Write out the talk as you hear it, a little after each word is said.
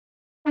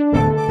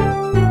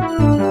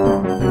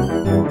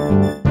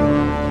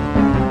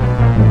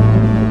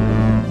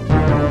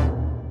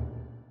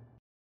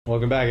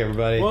Welcome back,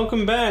 everybody.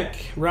 Welcome back.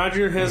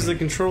 Roger has the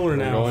controller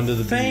now. Going to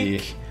the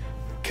Thank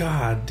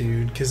God,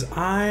 dude, because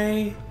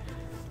I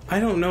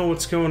don't know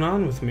what's going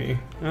on with me.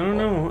 I don't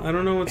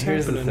know what's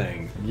Here's happening. the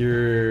thing.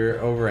 You're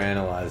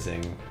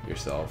overanalyzing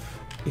yourself.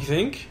 You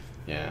think?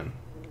 Yeah.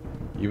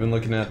 You've been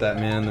looking at that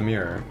man in the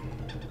mirror.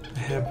 I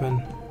have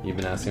been. You've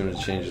been asking him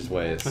to change his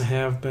ways. I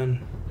have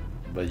been.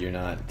 But you're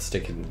not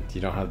sticking...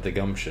 You don't have the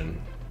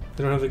gumption.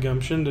 I don't have the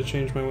gumption to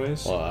change my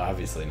ways? Well,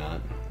 obviously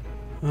not.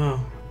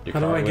 Oh. You're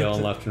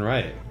cartwheeling left and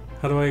right.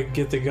 How do I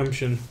get the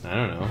gumption? I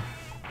don't know.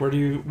 Where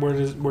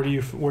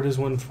does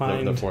one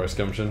find The forest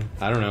gumption?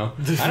 I don't know.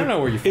 I don't know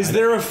where you find Is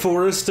there a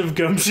forest of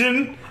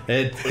gumption?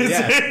 That's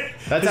there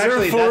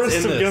actually a forest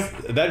that's in of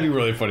this. That'd be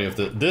really funny if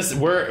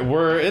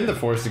we're in the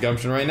forest of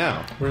gumption right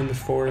now. We're in the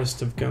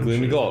forest of gumption.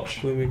 Gloomy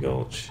Gulch. Gloomy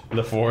Gulch.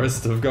 The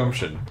forest of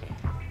gumption.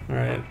 All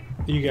right,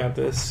 you got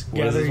this.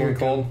 What is this one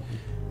called?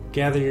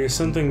 Gather your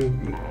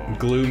something.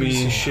 Gloomy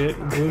piece of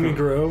shit. Gloomy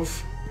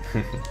Grove.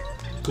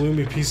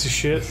 Gloomy piece of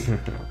shit.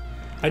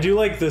 I do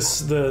like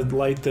the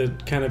light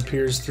that kind of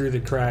peers through the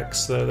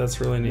cracks, though. That's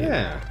really neat.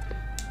 Yeah.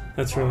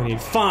 That's really neat.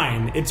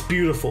 Fine. It's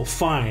beautiful.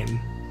 Fine.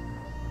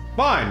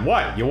 Fine.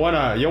 What? You want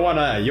an Emmy? You want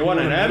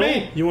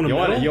a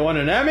medal? You want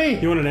an Emmy?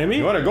 You want an Emmy?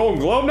 You want a Golden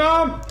Globe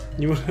knob?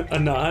 You want a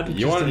nod?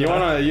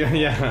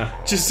 Yeah.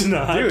 Just a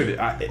nod?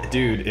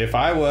 Dude, if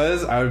I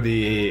would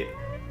be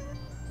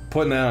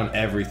putting that on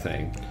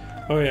everything.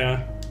 Oh,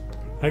 yeah.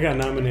 I got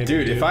nominated.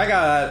 Dude, if I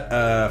got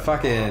a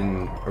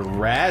fucking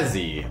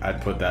Razzie,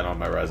 I'd put that on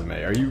my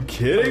resume. Are you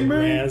kidding me?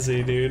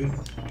 Razzie, dude.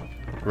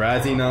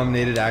 Razzie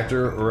nominated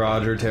actor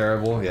Roger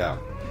Terrible. Yeah.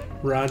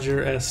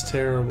 Roger S.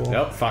 Terrible.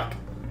 Yep. Fuck.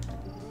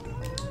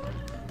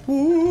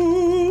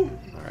 Ooh.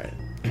 All right.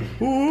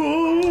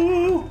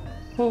 Ooh.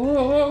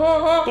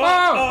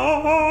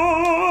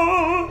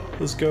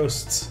 Those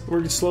ghosts.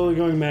 We're slowly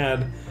going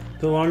mad.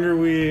 The longer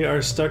we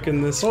are stuck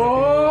in this...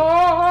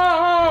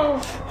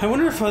 I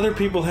wonder if other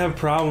people have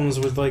problems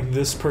with, like,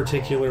 this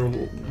particular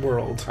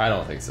world. I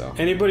don't think so.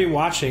 Anybody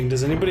watching,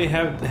 does anybody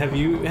have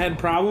you had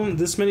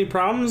this many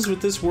problems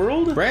with this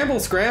world? Bramble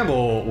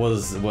Scramble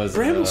was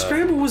Bramble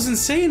Scramble was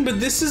insane, but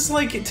this is,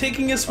 like,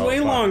 taking us way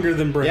longer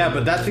than Bramble. Yeah,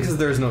 but that's because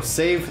there's no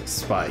save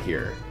spot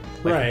here.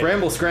 Like, right.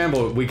 Bramble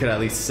Scramble, we could at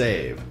least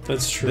save.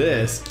 That's true.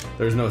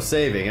 There's no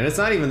saving, and it's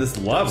not even this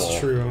level. That's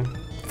true.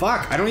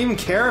 Fuck, I don't even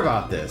care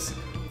about this.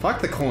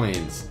 Fuck the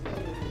coins.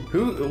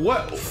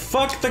 What?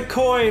 Fuck the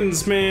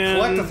coins, man.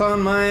 Collect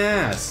on my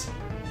ass.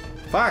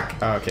 Fuck.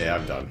 Okay,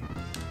 I'm done.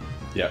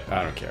 Yep,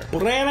 I don't care. Call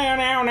the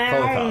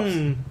cops.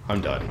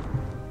 I'm done.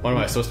 What am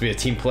I supposed to be, a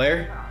team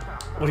player?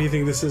 What do you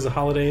think this is, a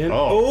Holiday Inn?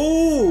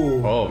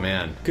 Oh. Oh,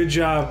 man. Good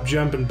job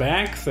jumping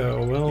back,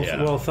 though.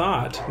 Well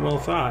thought. Well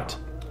thought.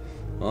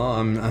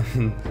 Well,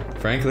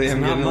 frankly, I'm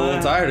getting a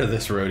little tired of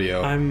this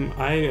rodeo.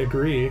 I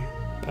agree.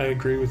 I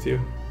agree with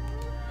you.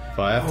 If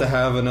I have to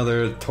have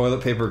another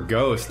toilet paper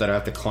ghost that I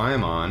have to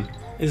climb on.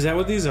 Is that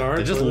what these are?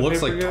 It just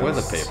looks like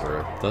toilet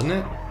paper, doesn't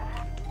it?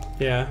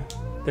 Yeah.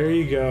 There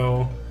you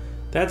go.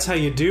 That's how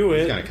you do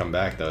it. He's gonna come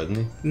back, though, isn't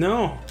he?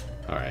 No.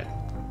 Alright.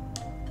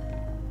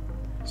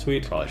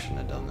 Sweet. Probably shouldn't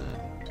have done that.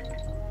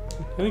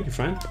 I think you're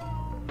fine.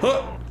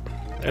 Huh.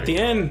 At the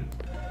end.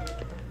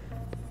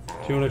 Do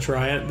you want to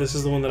try it? This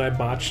is the one that I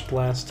botched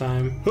last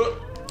time. Huh.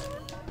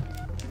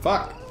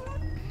 Fuck.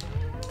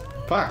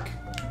 Fuck.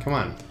 Come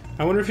on.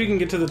 I wonder if you can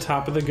get to the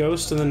top of the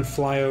ghost and then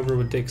fly over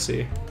with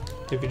Dixie.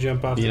 If you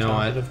jump off the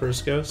top of the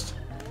first ghost.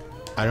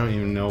 I don't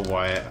even know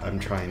why I'm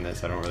trying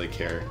this. I don't really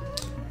care.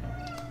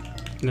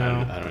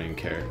 No. I don't even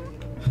care.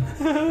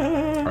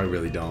 I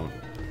really don't.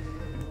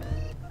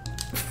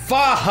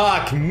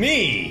 Fuck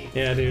me!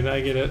 Yeah, dude,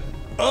 I get it.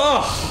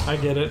 Ugh! I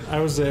get it.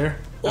 I was there.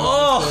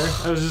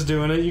 I was just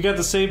doing it. You got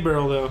the save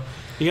barrel, though.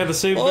 You got the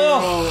save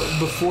barrel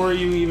before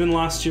you even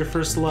lost your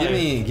first life.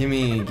 Give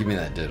me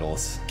that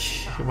diddles.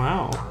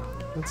 Wow.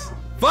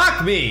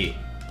 Fuck me!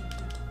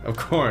 Of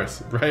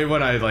course. Right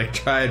when I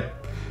trying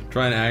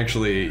to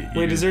actually...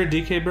 Wait, is there a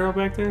DK barrel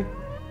back there?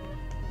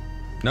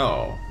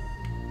 No.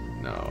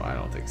 No, I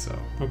don't think so.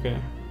 Okay.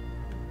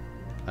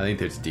 I think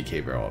there's a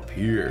DK barrel up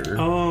here.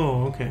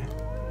 Oh, okay.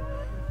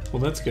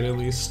 Well, that's good at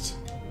least.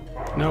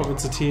 No,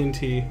 it's a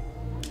TNT.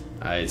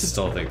 I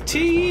still think...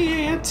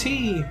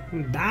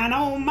 TNT!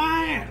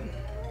 Dynamite!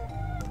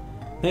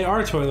 They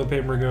are toilet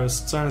paper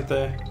ghosts, aren't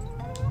they?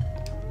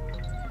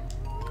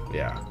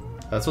 Yeah.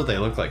 That's what they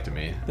look like to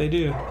me. They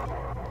do.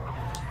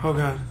 Oh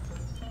god.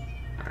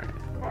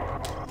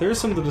 Alright. There's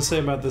something to say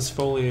about this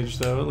foliage,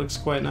 though. It looks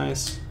quite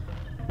nice.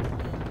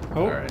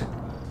 Oh. Alright.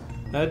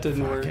 That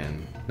didn't work.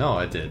 No,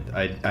 it did.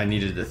 I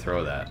needed to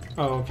throw that.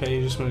 Oh, okay.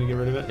 You just wanted to get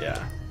rid of it? Yeah.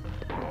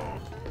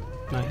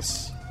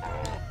 Nice.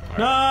 Right.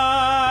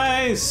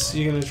 Nice!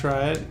 You gonna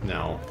try it?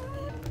 No.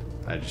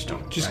 I just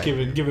don't. Just give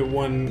it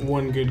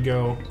one good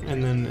go,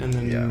 and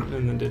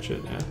then ditch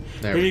it. Yeah.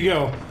 There you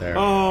go. There.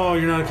 Oh,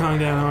 you're not calming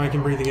down. Oh, I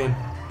can breathe again.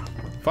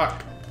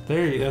 Fuck.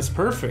 That's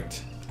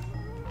perfect.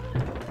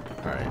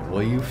 Alright,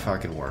 will you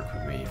fucking work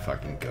with me, you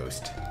fucking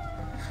ghost?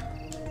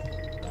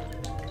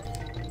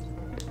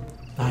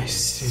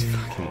 Nice,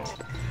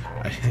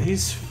 dude.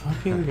 These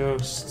fucking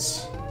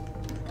ghosts.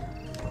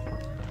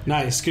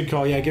 Nice, good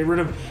call. Yeah, get rid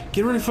of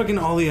fucking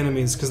all the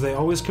enemies because they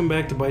always come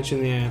back to bite you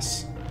in the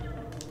ass.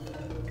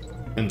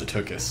 And the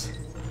Tookus.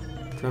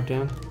 Drop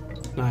down.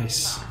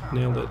 Nice,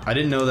 nailed it. I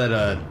didn't know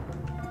that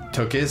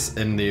Tookus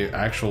and the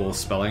actual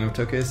spelling of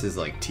Tookus is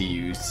like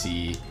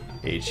Tuchus.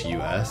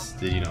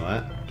 Did you know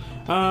that?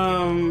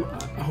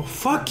 Oh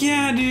fuck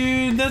yeah,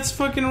 dude! That's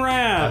fucking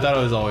rad. I thought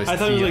it was always. I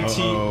thought it was like T.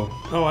 T-O-O.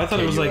 Oh, I thought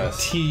it was like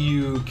K-U-S.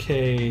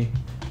 T-U-K-U.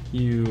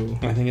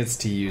 I think it's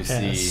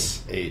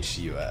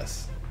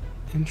Tuchus.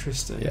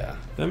 Interesting. Yeah.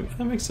 That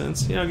makes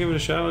sense. Yeah, I'll give it a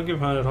shot. I'll give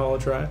Haunted Hall a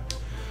try.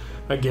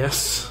 I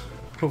guess.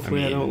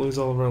 Hopefully, I mean- don't lose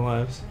all of our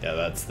lives. Yeah,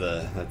 that's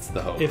the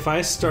hope. If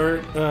I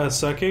start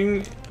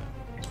sucking.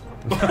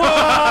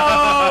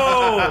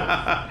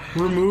 Whoa!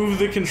 Remove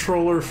the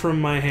controller from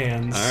my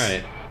hands. All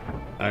right.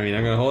 I mean,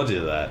 I'm gonna hold you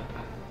to that.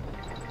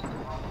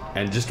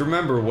 And just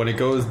remember, when it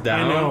goes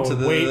down I know. to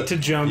the Wait to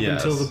jump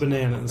Yes. until the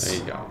bananas. There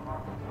you go.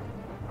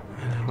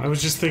 I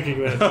was just thinking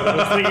that. I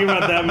was thinking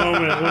about that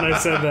moment when I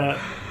said that.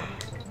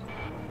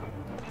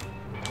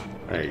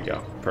 There you go.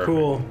 Perfect.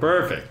 Cool.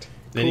 Perfect.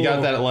 Then you got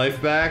Cool. that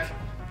life back.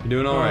 You're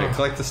doing all right. Oh.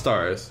 Collect the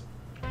stars.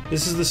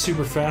 This is the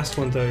super fast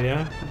one, though,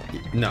 yeah?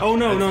 No. Oh,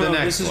 no, that's no, the no.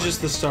 next This is one.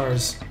 just the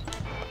stars.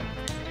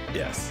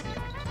 Yes.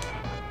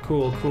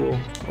 Cool, cool.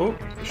 Oh,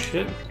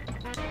 shit.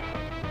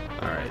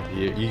 All right.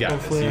 You got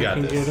Hopefully this. You I got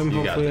can this. get 'em. You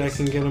got Hopefully I this.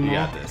 can get 'em You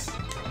all. got this.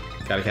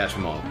 Gotta catch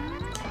them all.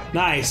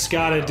 Nice.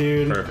 Got it,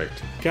 dude.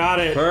 Perfect. Got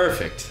it.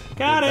 Perfect.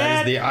 Got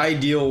That it. is the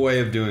ideal way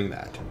of doing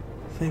that.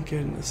 Thank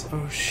goodness.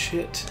 Oh,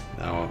 shit.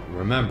 Now,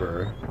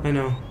 remember. I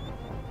know.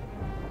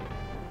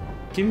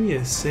 Give me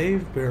a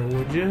save bear,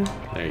 would you?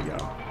 There you go.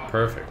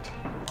 Perfect.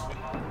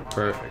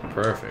 Perfect.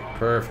 Perfect.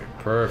 Perfect.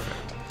 Perfect.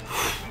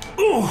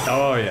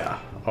 Oh, yeah.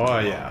 Oh,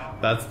 yeah.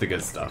 That's the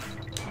good stuff.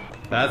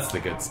 That's the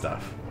good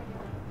stuff.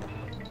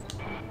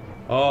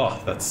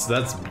 Oh, that's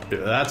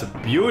a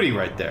beauty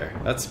right there.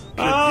 That's pure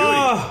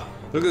Oh!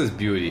 beauty. Look at this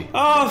beauty.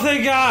 Oh,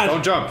 thank God!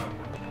 Don't jump.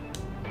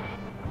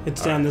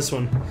 It's down this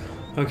one.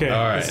 Okay,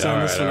 All right. it's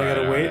down all this right, one. I all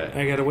gotta right, wait. all right.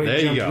 I gotta wait. There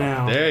Jump you go.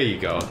 now. There you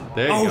go.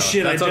 There you Oh, go.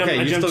 shit, That's I jumped- okay.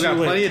 I You jumped still got too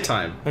late. plenty of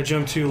time. I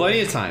jumped too Plenty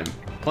late. of time.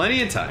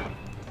 Plenty of time.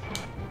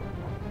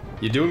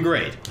 You're doing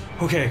great.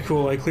 Okay,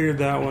 cool. I cleared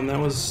that one. That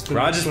was the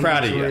Roger's next one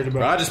proud I of was you. worried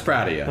about. Roger's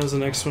proud of you. That was the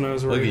next one I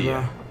was Look worried at you.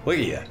 about. Look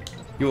at you.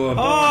 You were born.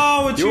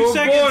 Oh, with 2 you were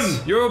seconds.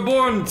 born. You were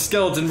born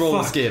skeleton roller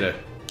Fuck. skater.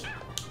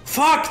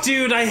 Fuck,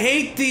 dude! I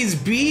hate these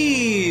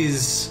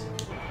bees.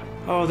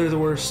 Oh, they're the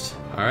worst.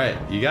 All right,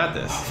 you got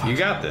this. You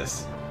got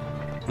this.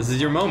 This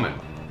is your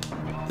moment.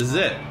 This is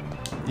it.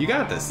 You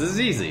got this. This is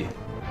easy.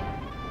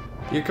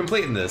 You're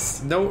completing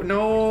this.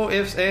 No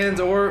ifs, ands,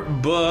 or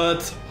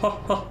buts.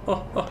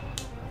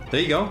 There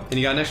you go. And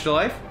you got an extra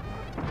life.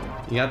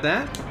 You got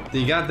that.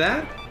 You got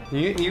that.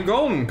 You're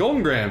golden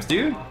grams,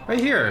 dude. Right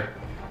here.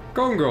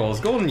 Golden girls,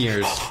 golden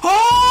years.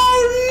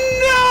 Oh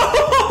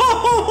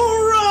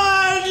no,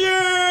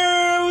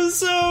 Roger! It was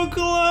so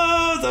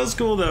close. That was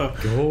cool though.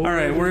 Golden All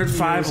right, we're at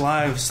 5 years.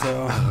 lives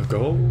though.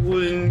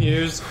 Golden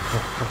years.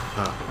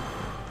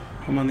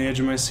 I'm on the edge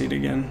of my seat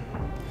again.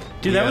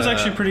 Dude, that was Yeah.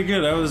 actually pretty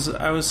good. I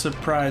was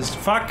surprised.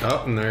 Fuck.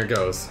 Oh, and there it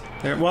goes.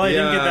 There, well, I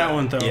didn't get that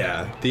one though.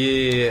 Yeah,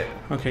 the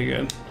Okay,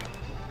 good.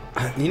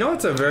 you know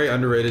it's a very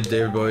underrated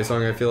David Bowie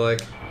song. I feel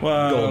like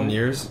Well, Golden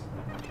Years.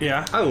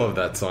 Yeah. I love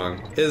that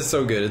song. It's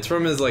so good. It's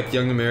from his like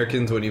Young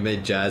Americans when he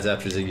made jazz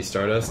after Ziggy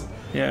Stardust.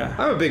 Yeah.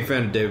 I'm a big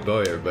fan of David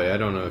Bowie. Everybody, I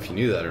don't know if you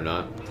knew that or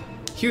not.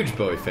 Huge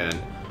Bowie fan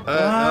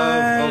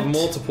of What?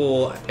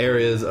 multiple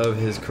areas of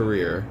his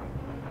career.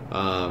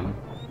 And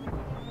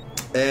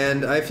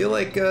I feel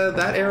like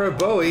that era of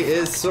Bowie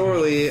is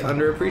sorely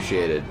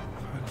underappreciated.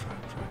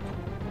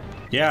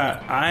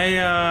 Yeah,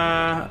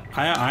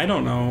 I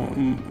don't know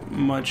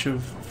much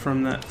of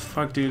from that.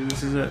 Fuck, dude,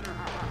 this is it.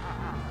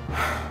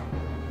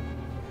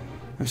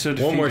 I'm so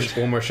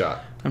defeated. One more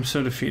shot. I'm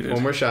so defeated.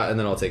 One more shot, and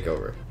then I'll take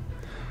over.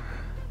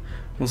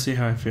 We'll see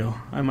how I feel.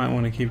 I might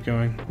want to keep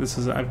going. This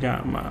is. I've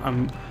got.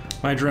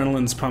 My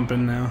adrenaline's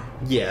pumping now.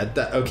 Yeah.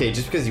 Okay.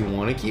 Just because you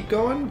want to keep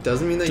going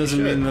doesn't mean that Doesn't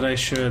you should. mean that I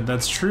should.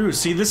 That's true.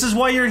 See, this is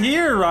why you're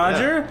here,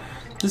 Roger.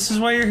 This is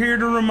why you're here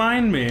to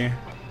remind me.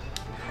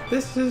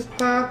 This is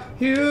how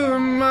you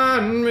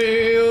remind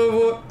me of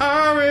what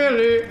I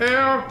really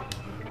am.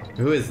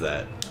 Who is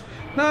that?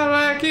 Not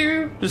like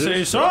you. Just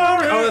say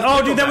sorry.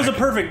 Oh, Dude, that was a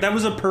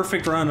Nickelback.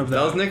 perfect run of that.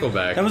 That was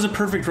Nickelback. That was a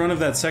perfect run of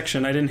that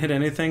section. I didn't hit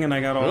anything, and I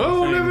got all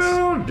Oh, the things.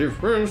 live a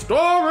different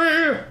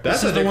story.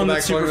 That's This is a the one Nickelback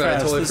that's song super that I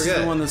fast. totally This forget.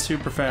 is the one that's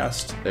super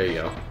fast. There you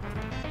go.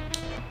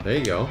 There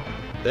you go.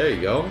 There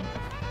you go.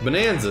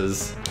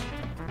 Bonanzas.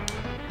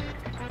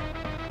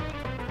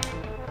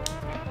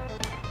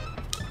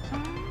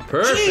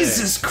 Perfect.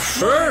 Jesus Christ!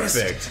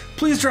 Perfect.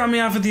 Please drop me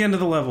off at the end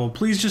of the level.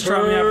 Please just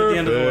drop me off at the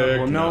end of the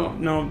level. Perfect.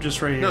 No,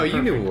 just right here. No, you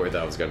Perfect. knew where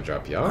that was gonna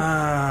drop you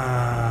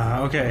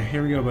off. Okay,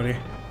 here we go, buddy.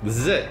 This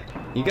is it.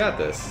 You got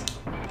this.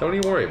 Don't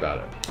even worry about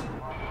it.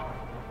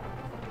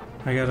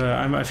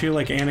 I feel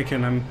like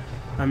Anakin.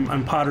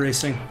 I'm pod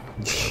racing.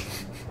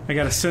 I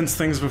gotta sense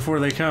things before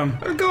they come.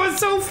 I'm going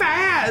so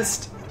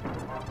fast.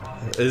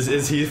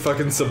 Is he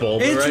fucking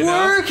Sebulba It's right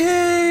now?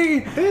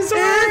 working! It's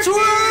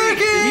working!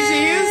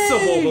 He is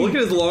Sebulba. Look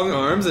at his long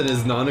arms and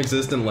his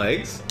non-existent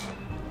legs.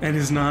 And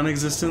his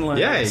non-existent legs.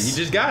 Yeah, you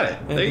just got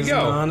it. There you his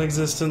go.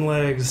 Non-existent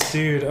legs,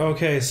 dude.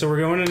 Okay, so we're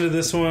going into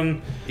this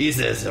one. He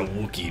says a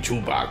Wookiee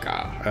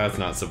Chewbacca. That's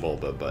not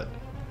Sebulba, but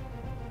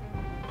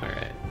all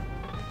right.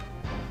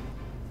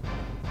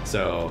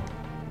 So,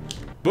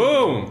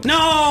 boom.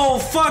 No,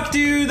 fuck,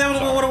 dude. That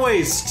was what a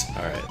waste.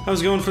 All right. I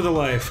was going for the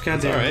life. God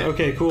damn. all right.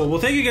 Okay, cool. Well,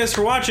 thank you guys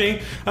for watching.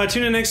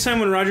 Tune in next time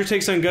when Roger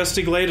takes on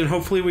Gusty Glade, and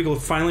hopefully we will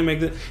finally make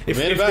the.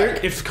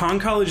 If Con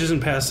College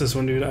isn't past this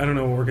one, dude, I don't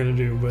know what we're gonna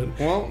do. But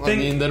Well, I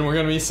mean, then we're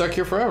gonna be stuck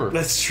here forever.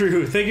 that's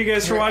true. Thank you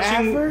guys for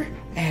watching. Forever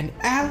and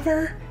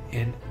ever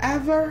and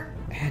ever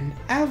and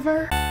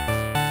ever.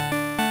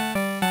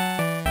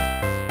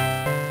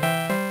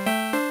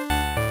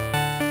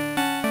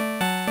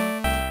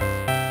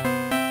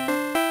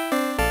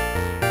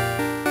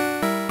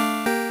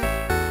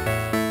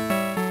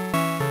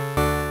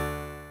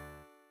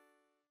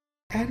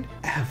 And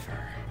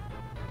ever.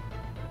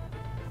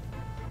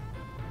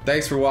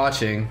 Thanks for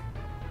watching.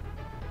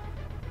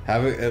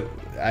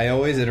 I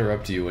always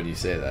interrupt you when you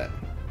say that.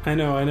 I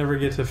know. I never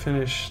get to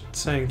finish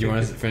saying. You want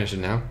us to finish it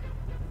now?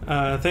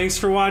 Thanks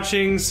for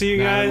watching. See you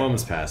guys. The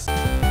moment's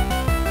passed.